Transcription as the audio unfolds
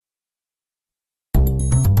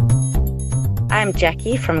I'm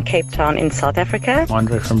Jackie from Cape Town in South Africa.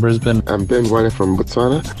 Andre from Brisbane. I'm Ben White from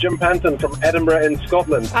Botswana. Jim Panton from Edinburgh in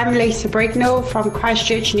Scotland. I'm Lisa Brignall from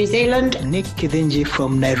Christchurch, New Zealand. Nick Kidinji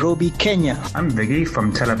from Nairobi, Kenya. I'm Viggy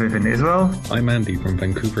from Tel Aviv in Israel. I'm Andy from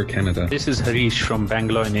Vancouver, Canada. This is Harish from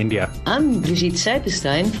Bangalore in India. I'm Brigitte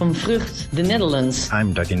Seipenstein from Vrucht, the Netherlands.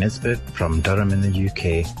 I'm Dougie Nisbet from Durham in the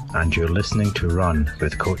UK, and you're listening to Run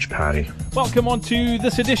with Coach Parry. Welcome on to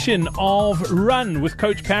this edition of Run with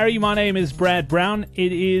Coach Parry. My name is Brad Brown.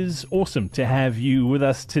 It is awesome to have you with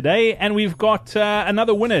us today, and we've got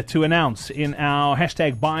another winner to announce in our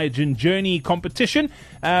hashtag Biogen Journey competition.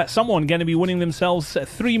 Someone going to be winning themselves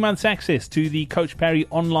 3 months access to the Coach Parry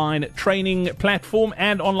online training platform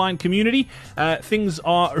and online community. Things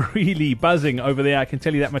are really buzzing over there, I can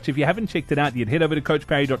tell you that much. If you haven't checked it out yet, head over to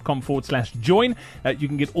coachparry.com/join. You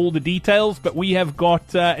can get all the details, but we have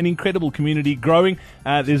got an incredible community growing.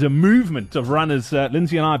 There's a movement of runners.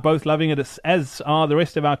 Lindsay and I are both loving it, as are the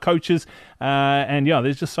rest of our coaches. And yeah,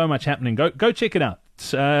 there's just so much happening. Go check it out.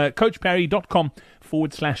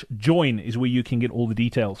 coachparry.com/join is where you can get all the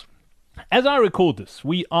details. As I record this,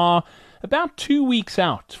 we are about 2 weeks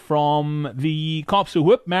out from the Kaapse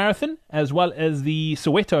Hoop Marathon, as well as the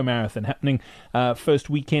Soweto Marathon, happening first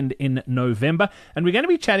weekend in November. And we're going to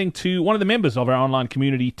be chatting to one of the members of our online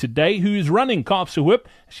community today who's running Kaapse Hoop.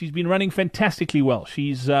 She's been running fantastically well.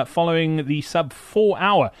 She's following the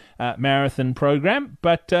sub-4-hour marathon program,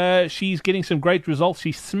 but she's getting some great results.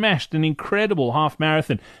 She smashed an incredible half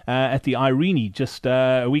marathon at the Irene just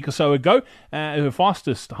a week or so ago. Her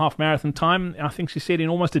fastest half marathon time, I think she said, in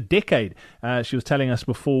almost a decade. She was telling us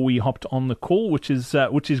before we hopped on the call, which is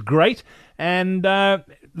great. And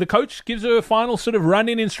the coach gives her a final sort of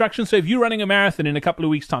run-in instruction. So if you're running a marathon in a couple of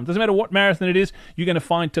weeks' time, doesn't matter what marathon it is, you're going to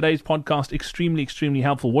find today's podcast extremely, extremely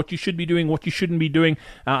helpful. What you should be doing, what you shouldn't be doing.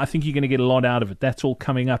 I think you're going to get a lot out of it. That's all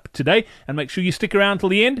coming up today. And make sure you stick around till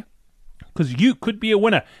the end, because you could be a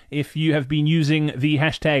winner if you have been using the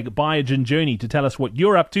hashtag Biogen Journey to tell us what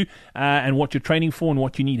you're up to and what you're training for and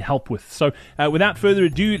what you need help with. So without further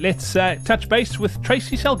ado, let's touch base with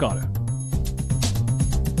Tracy Salgado.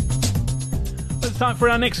 It's time for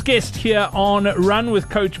our next guest here on Run with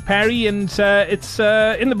Coach Parry, and it's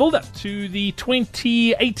in the build-up to the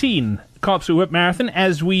 2018 Kaapse Hoop Marathon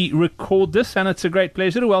as we record this, and it's a great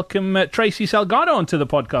pleasure to welcome Tracy Salgado onto the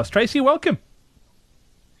podcast. Tracy, welcome.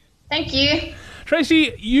 Thank you.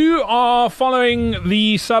 Tracy, you are following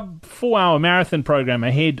the sub-4-hour marathon program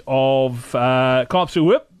ahead of Kaapse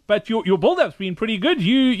Hoop, but your build-up's been pretty good.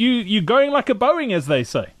 You're going like a Boeing, as they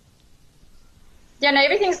say. Yeah, no,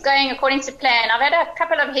 everything's going according to plan. I've had a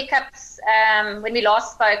couple of hiccups when we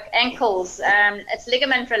last spoke, ankles. It's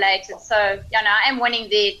ligament related, so yeah, no, I am winning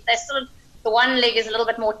there. There's sort of, the one leg is a little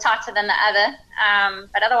bit more tighter than the other,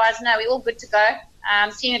 but otherwise, no, we're all good to go.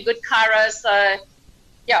 Seeing a good chiro, so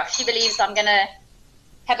yeah, she believes I'm going to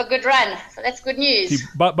have a good run. So that's good news.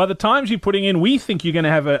 But by the times you're putting in, we think you're going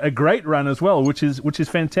to have a great run as well, which is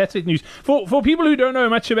fantastic news. For people who don't know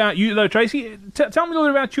much about you, though, Tracy, tell me a little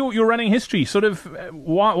bit about your running history. Sort of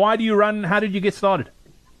why do you run? How did you get started?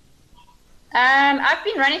 I've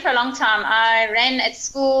been running for a long time. I ran at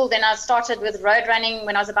school, then I started with road running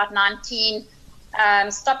when I was about 19.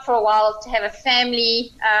 Stopped for a while to have a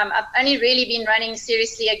family. I've only really been running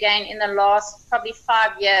seriously again in the last probably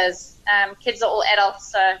 5 years. Kids are all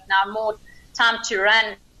adults, so now more time to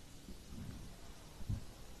run.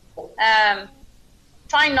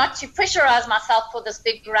 Trying not to pressurize myself for this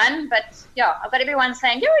big run, but yeah, I've got everyone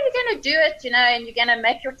saying, yeah, you're going to do it, and you're going to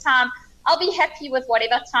make your time. I'll be happy with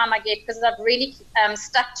whatever time I get because I've really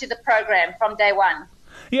stuck to the program from day one.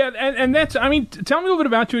 Yeah, and that's, I mean, tell me a little bit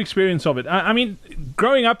about your experience of it. I mean,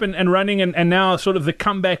 growing up and running and now sort of the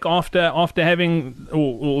comeback after having,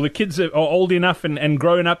 or the kids are old enough and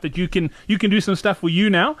grown up that you can do some stuff for you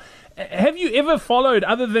now. Have you ever followed,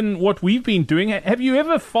 other than what we've been doing, have you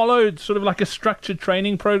ever followed sort of like a structured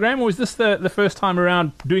training program, or is this the first time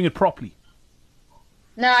around doing it properly?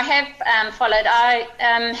 No, I have followed. I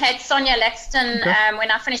had Sonia Laxton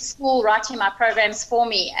when I finished school writing my programs for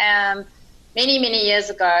me. Many years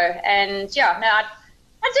ago, and yeah, no, I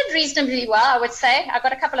did reasonably well, I would say. I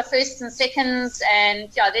got a couple of firsts and seconds, and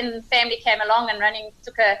yeah, then family came along and running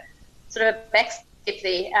took a sort of a back step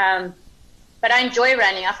there. But I enjoy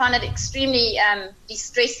running. I find it extremely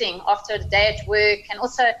de-stressing after a day at work, and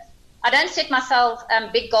also I don't set myself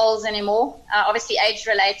big goals anymore. Obviously, age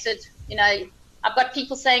related. I've got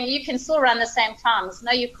people saying you can still run the same times.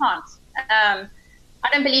 No, you can't. I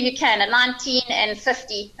don't believe you can. At 19 and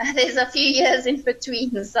 50, there's a few years in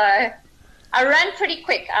between. So I ran pretty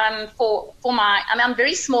quick. I'm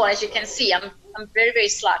very small, as you can see. I'm very, very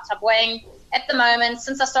slight. I'm weighing at the moment,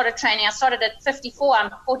 since I started training, I started at 54.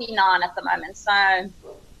 I'm 49 at the moment, so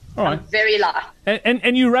All right. I'm very light.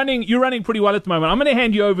 And you're running pretty well at the moment. I'm going to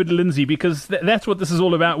hand you over to Lindsay because that's what this is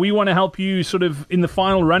all about. We want to help you sort of in the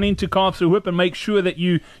final run into Kaapse Hoop and make sure that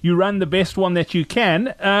you run the best one that you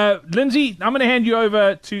can. Lindsay, I'm going to hand you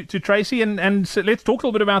over to Tracy and so let's talk a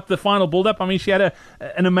little bit about the final build-up. I mean, she had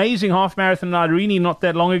an amazing half marathon in Irene not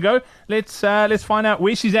that long ago. Let's find out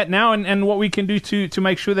where she's at now and what we can do to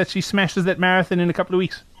make sure that she smashes that marathon in a couple of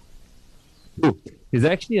weeks. There's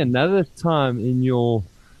actually another time in your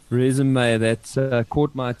resume that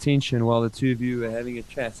caught my attention while the two of you were having a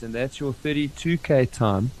chat, and that's your 32K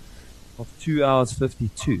time of 2 hours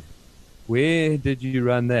 52. Where did you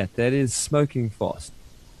run that? That is smoking fast.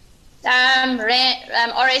 RSC,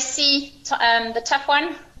 the tough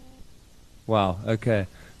one. Wow. Okay.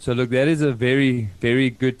 So look, that is a very, very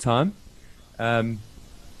good time.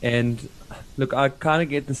 And look, I kind of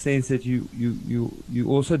get the sense that you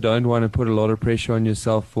also don't want to put a lot of pressure on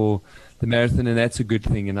yourself for the marathon, and that's a good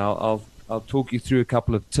thing. And I'll talk you through a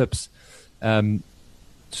couple of tips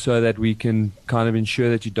so that we can kind of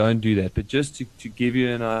ensure that you don't do that. But just to give you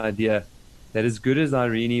an idea, that as good as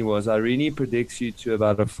Irene was, Irene predicts you to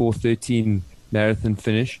about a 4:13 marathon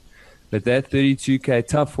finish, but that 32K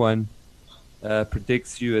tough one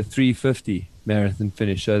predicts you a 3:50 marathon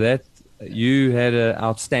finish. So that you had an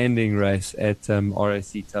outstanding race at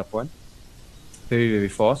RSC Tough One, very, very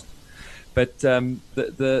fast. But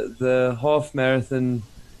the half marathon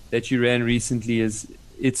that you ran recently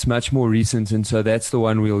it's much more recent, and so that's the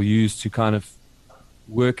one we'll use to kind of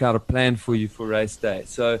work out a plan for you for race day.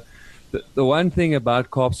 So the one thing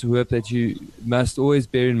about Kaapse Hoop that you must always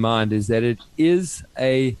bear in mind is that it is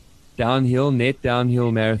a net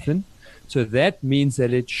downhill marathon. So that means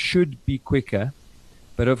that it should be quicker.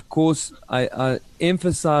 But of course, I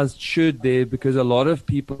emphasized should there because a lot of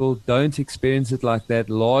people don't experience it like that,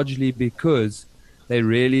 largely because they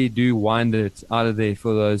really do wind it out of there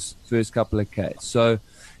for those first couple of Ks. So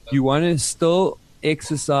you want to still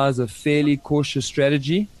exercise a fairly cautious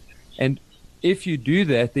strategy. And if you do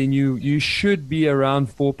that, then you should be around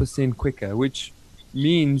 4% quicker, which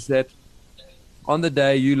means that on the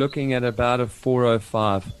day you're looking at about a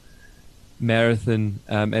 4:05 marathon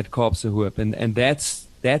at Kaapse Hoop, and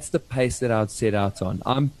that's the pace that I'd set out on.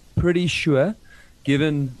 I'm pretty sure,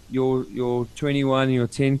 given your 21 and your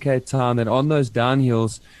 10K time, that on those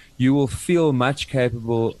downhills you will feel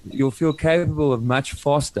capable of much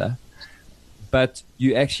faster, but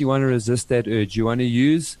you actually want to resist that urge. You want to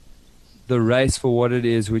use the race for what it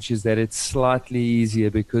is, which is that it's slightly easier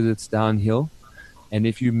because it's downhill. And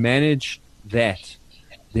if you manage that,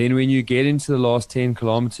 then when you get into the last 10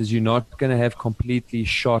 kilometers, you're not going to have completely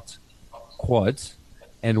shot quads.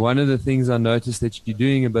 And one of the things I noticed that you're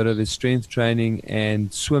doing a bit of is strength training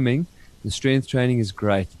and swimming. The strength training is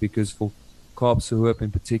great because for Kaapse Hoop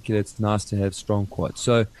in particular, it's nice to have strong quads.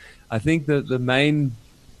 So I think that the main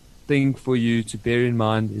thing for you to bear in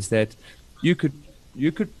mind is that you could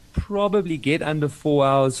probably get under 4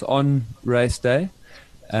 hours on race day.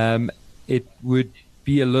 It would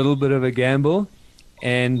be a little bit of a gamble,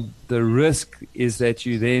 and the risk is that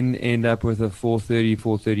you then end up with a 4:30,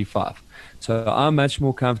 4:35. So I'm much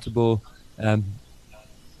more comfortable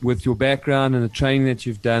with your background and the training that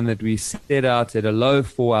you've done that we set out at a low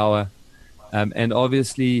 4 hour. And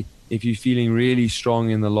obviously, if you're feeling really strong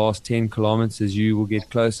in the last 10 kilometers, you will get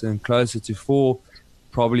closer and closer to 4,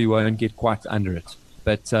 probably won't get quite under it.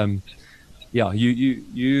 But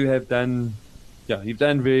you have done, you've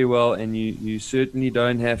done very well, and you certainly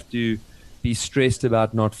don't have to be stressed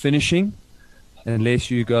about not finishing unless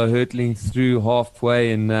you go hurtling through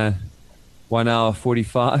halfway in 1 hour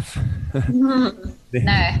 45. No,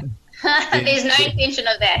 there's no intention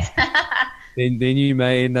of that. then you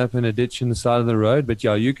may end up in a ditch on the side of the road. But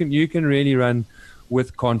you can really run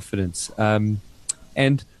with confidence.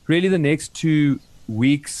 And really, the next 2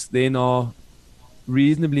 weeks then are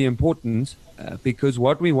reasonably important because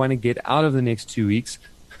what we want to get out of the next 2 weeks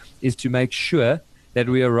is to make sure that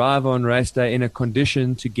we arrive on race day in a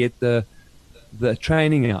condition to get the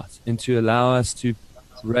training out and to allow us to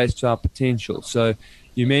race to our potential. So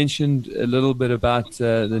you mentioned a little bit about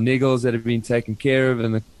the niggles that have been taken care of,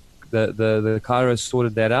 and the Cairo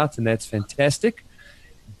sorted that out, and that's fantastic.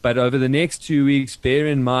 But over the next 2 weeks, bear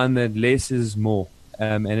in mind that less is more,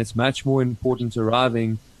 and it's much more important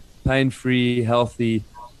arriving pain-free, healthy,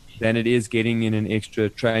 than it is getting in an extra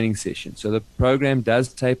training session. So the program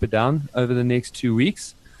does taper down over the next 2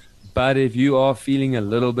 weeks, but if you are feeling a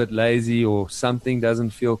little bit lazy or something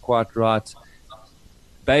doesn't feel quite right,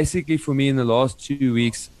 basically for me in the last 2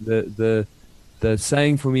 weeks, the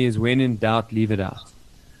saying for me is when in doubt, leave it out.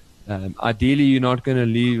 Ideally, you're not going to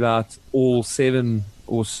leave out all 7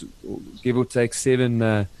 or give or take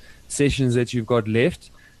 7 sessions that you've got left.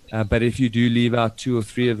 But if you do leave out 2 or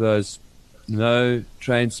 3 of those, no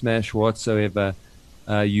train smash whatsoever,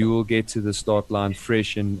 you will get to the start line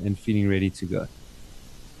fresh and feeling ready to go.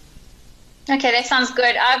 Okay, that sounds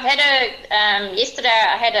good. I've had yesterday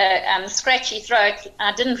I had a scratchy throat.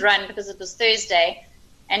 I didn't run because it was Thursday.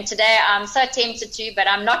 And today I'm so tempted to, but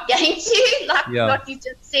I'm not going to. Like what you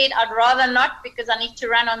just said, I'd rather not, because I need to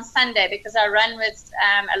run on Sunday, because I run with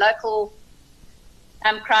a local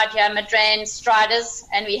crowd here, Midrand Striders,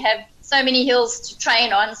 and we have so many hills to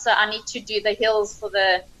train on, so I need to do the hills for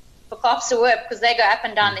Kaap se Hoop, because they go up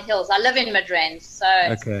and down the hills. I live in Midrand, so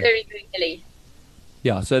it's very, very hilly.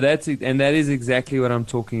 Yeah, so that is exactly what I'm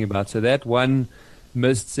talking about. So that one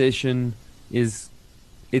missed session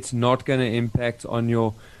it's not going to impact on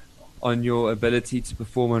your ability to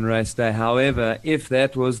perform on race day. However, if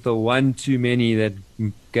that was the one too many that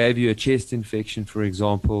gave you a chest infection, for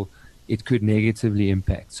example, it could negatively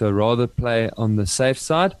impact. So rather play on the safe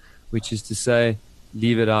side, which is to say,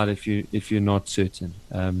 leave it out if you're not certain.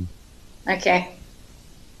 Okay.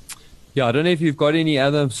 Yeah, I don't know if you've got any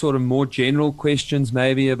other sort of more general questions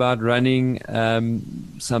maybe about running,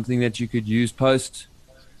 something that you could use post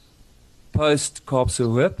Kaap se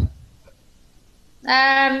Hoop.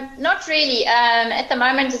 Not really. At the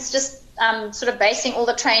moment, it's just sort of basing all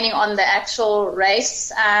the training on the actual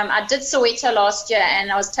race. I did Soweto last year,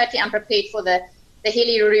 and I was totally unprepared for the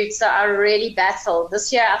hilly route, so I really battled.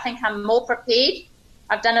 This year, I think I'm more prepared.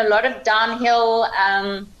 I've done a lot of downhill.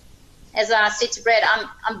 As I said to Brad,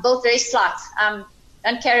 I'm built very slight.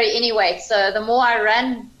 Don't carry any weight. So the more I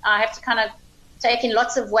run, I have to kind of take in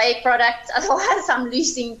lots of whey product. Otherwise, I'm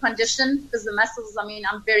losing condition, because the muscles,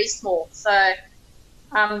 I'm very small. So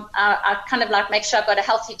I kind of like make sure I've got a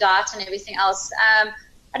healthy diet and everything else.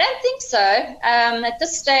 I don't think so. At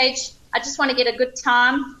this stage, I just want to get a good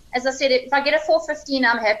time. As I said, if I get a 4:15,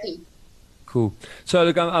 I'm happy. Cool. So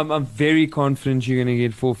look, I'm very confident you're going to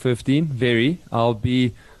get 4:15. Very. I'll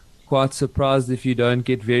be quite surprised if you don't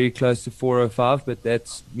get very close to 4:05. But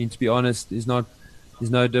that's, to be honest, there's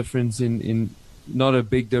no difference not a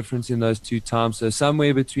big difference in those two times. So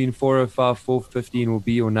somewhere between 4:05, 4:15 will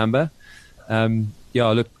be your number.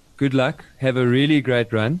 Look, good luck. Have a really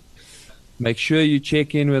great run. Make sure you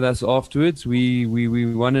check in with us afterwards. We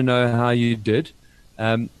want to know how you did.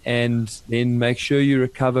 And then make sure you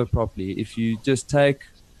recover properly. If you just take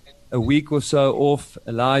a week or so off,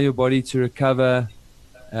 allow your body to recover,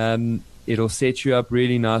 it'll set you up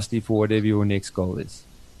really nicely for whatever your next goal is.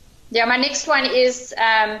 Yeah, my next one is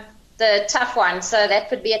the tough one. So that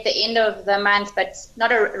would be at the end of the month, but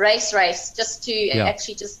not a race, just to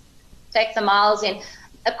actually just take the miles in.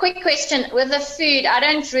 A quick question with the food. I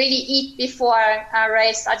don't really eat before I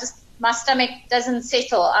race. My stomach doesn't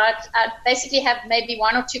settle. I basically have maybe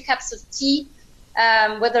 1 or 2 cups of tea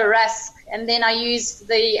with a rusk, and then I use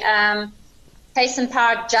the Casein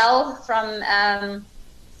Power gel from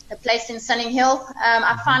a place in Sunning Hill.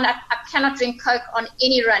 I find I cannot drink Coke on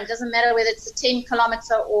any run. It doesn't matter whether it's a 10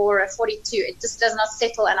 kilometer or a 42. It just does not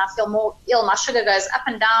settle, and I feel more ill. My sugar goes up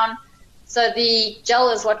and down. So the gel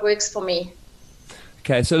is what works for me.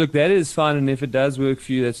 Okay, so look, that is fine, and if it does work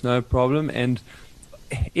for you, that's no problem. And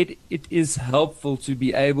it is helpful to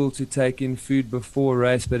be able to take in food before a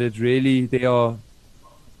race, but there are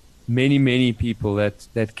many people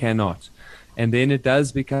that cannot. And then it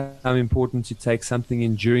does become important to take something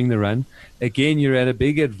in during the run. Again, you're at a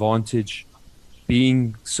big advantage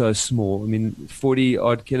being so small. 40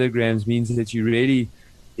 odd kilograms means that you really,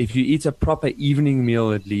 if you eat a proper evening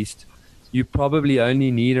meal at least, you probably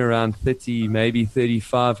only need around 30, maybe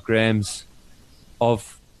 35 grams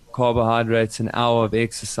of carbohydrates an hour of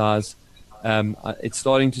exercise. It's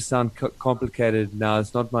starting to sound complicated now.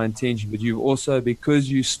 It's not my intention, but you also, because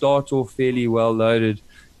you start off fairly well loaded,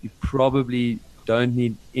 you probably don't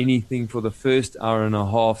need anything for the first hour and a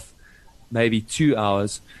half, maybe 2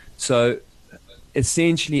 hours. So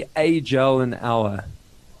essentially a gel an hour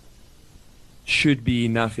should be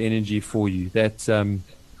enough energy for you. That's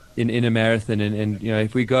in a marathon, and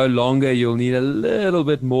if we go longer, you'll need a little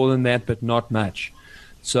bit more than that, but not much.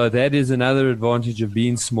 So that is another advantage of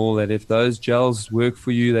being small, that if those gels work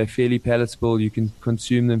for you, they're fairly palatable, you can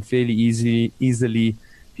consume them fairly easily.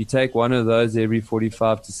 If you take one of those every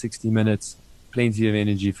 45 to 60 minutes, plenty of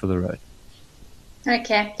energy for the road.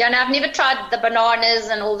 Okay. Yeah, no, I've never tried the bananas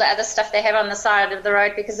and all the other stuff they have on the side of the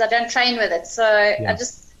road, because I don't train with it. So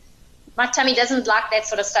my tummy doesn't like that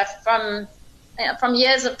sort of stuff. From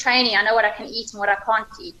years of training, I know what I can eat and what I can't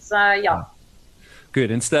eat. So, yeah. Good.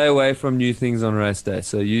 And stay away from new things on race day.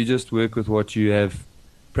 So you just work with what you have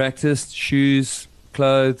practiced, shoes,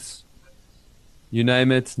 clothes, you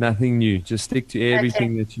name it, nothing new. Just stick to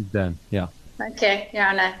everything that you've done. Yeah. Okay.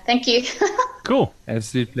 Yeah, no. Thank you. Cool.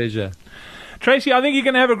 Absolute pleasure. Tracy, I think you're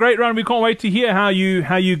going to have a great run. We can't wait to hear how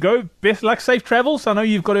you go. Best luck, safe travels. I know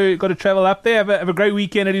you've got to travel up there. Have a great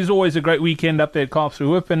weekend. It is always a great weekend up there at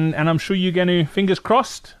Kaapse-Hoop, and I'm sure you're going to, fingers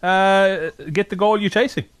crossed, get the goal you're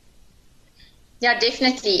chasing. Yeah,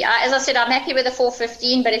 definitely. As I said, I'm happy with the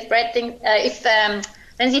 4:15. But if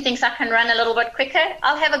Lindsay thinks I can run a little bit quicker,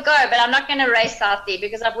 I'll have a go. But I'm not going to race out there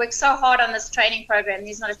because I've worked so hard on this training program.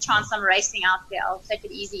 There's not a chance I'm racing out there. I'll take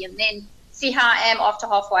it easy and then see how I am after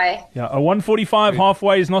halfway. Yeah, a 1:45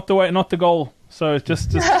 halfway is not the goal. So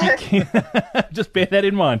just just bear that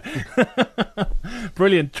in mind.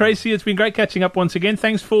 Brilliant. Tracy, it's been great catching up once again.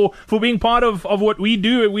 Thanks for being part of what we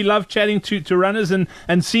do. We love chatting to runners and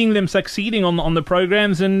seeing them succeeding on the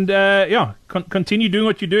programs. And continue doing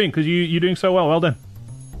what you're doing because you're doing so well. Well done.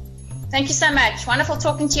 Thank you so much. Wonderful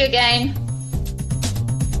talking to you again.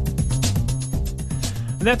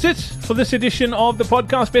 And that's it for this edition of the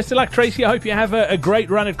podcast. Best of luck, Tracy. I hope you have a great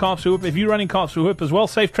run at Kaapse-Hoop. If you're running Kaapse-Hoop as well,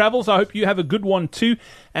 safe travels. I hope you have a good one too.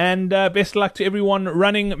 And best of luck to everyone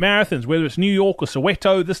running marathons, whether it's New York or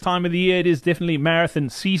Soweto. This time of the year, it is definitely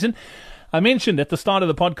marathon season. I mentioned at the start of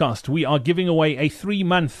the podcast, we are giving away a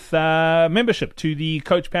 3-month membership to the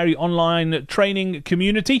Coach Parry online training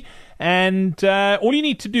community. And all you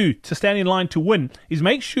need to do to stand in line to win is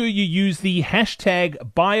make sure you use the hashtag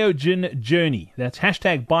BiogenJourney. That's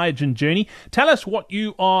hashtag BiogenJourney. Tell us what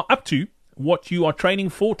you are up to, what you are training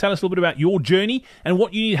for. Tell us a little bit about your journey and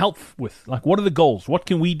what you need help with. Like, what are the goals? What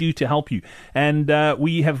can we do to help you? And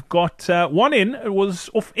we have got one in. It was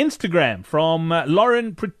off Instagram from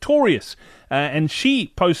Lauren Pretorius. And she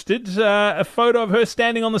posted a photo of her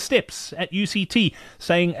standing on the steps at UCT,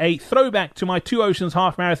 saying a throwback to my Two Oceans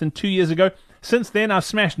half marathon 2 years ago. Since then, I've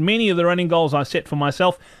smashed many of the running goals I set for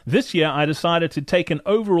myself. This year, I decided to take an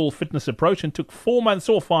overall fitness approach and took 4 months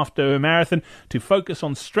off after a marathon to focus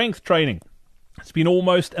on strength training. It's been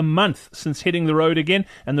almost a month since hitting the road again,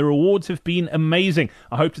 and the rewards have been amazing.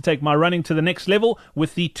 I hope to take my running to the next level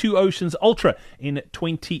with the Two Oceans Ultra in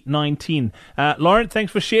 2019. Lauren,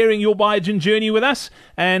 thanks for sharing your Biogen journey with us.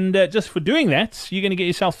 And just for doing that, you're going to get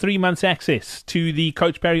yourself 3 months access to the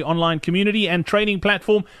Coach Parry online community and training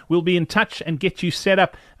platform. We'll be in touch and get you set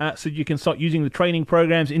up so you can start using the training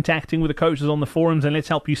programs, interacting with the coaches on the forums, and let's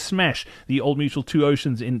help you smash the Old Mutual Two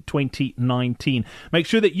Oceans in 2019. Make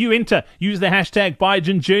sure that you use the hashtag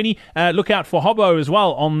BiogenJourney. Look out for Hobbo as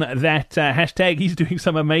well on that hashtag. He's doing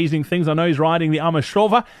some amazing things. I know he's riding the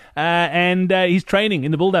Amashova and he's training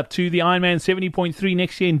in the build-up to the Ironman 70.3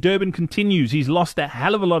 next year in Durban continues. He's lost a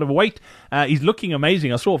hell of a lot of weight. He's looking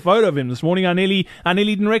amazing. I saw a photo of him this morning. I nearly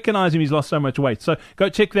didn't recognize him. He's lost so much weight. So go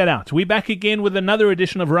check that out. We're back again with another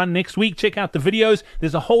edition of Run next week. Check out the videos.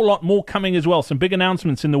 There's a whole lot more coming as well. Some big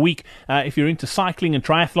announcements in the week. If you're into cycling and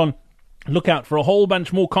triathlon, look out for a whole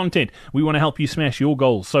bunch more content. We want to help you smash your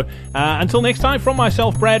goals. So until next time, from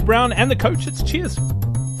myself, Brad Brown, and the coach, it's cheers.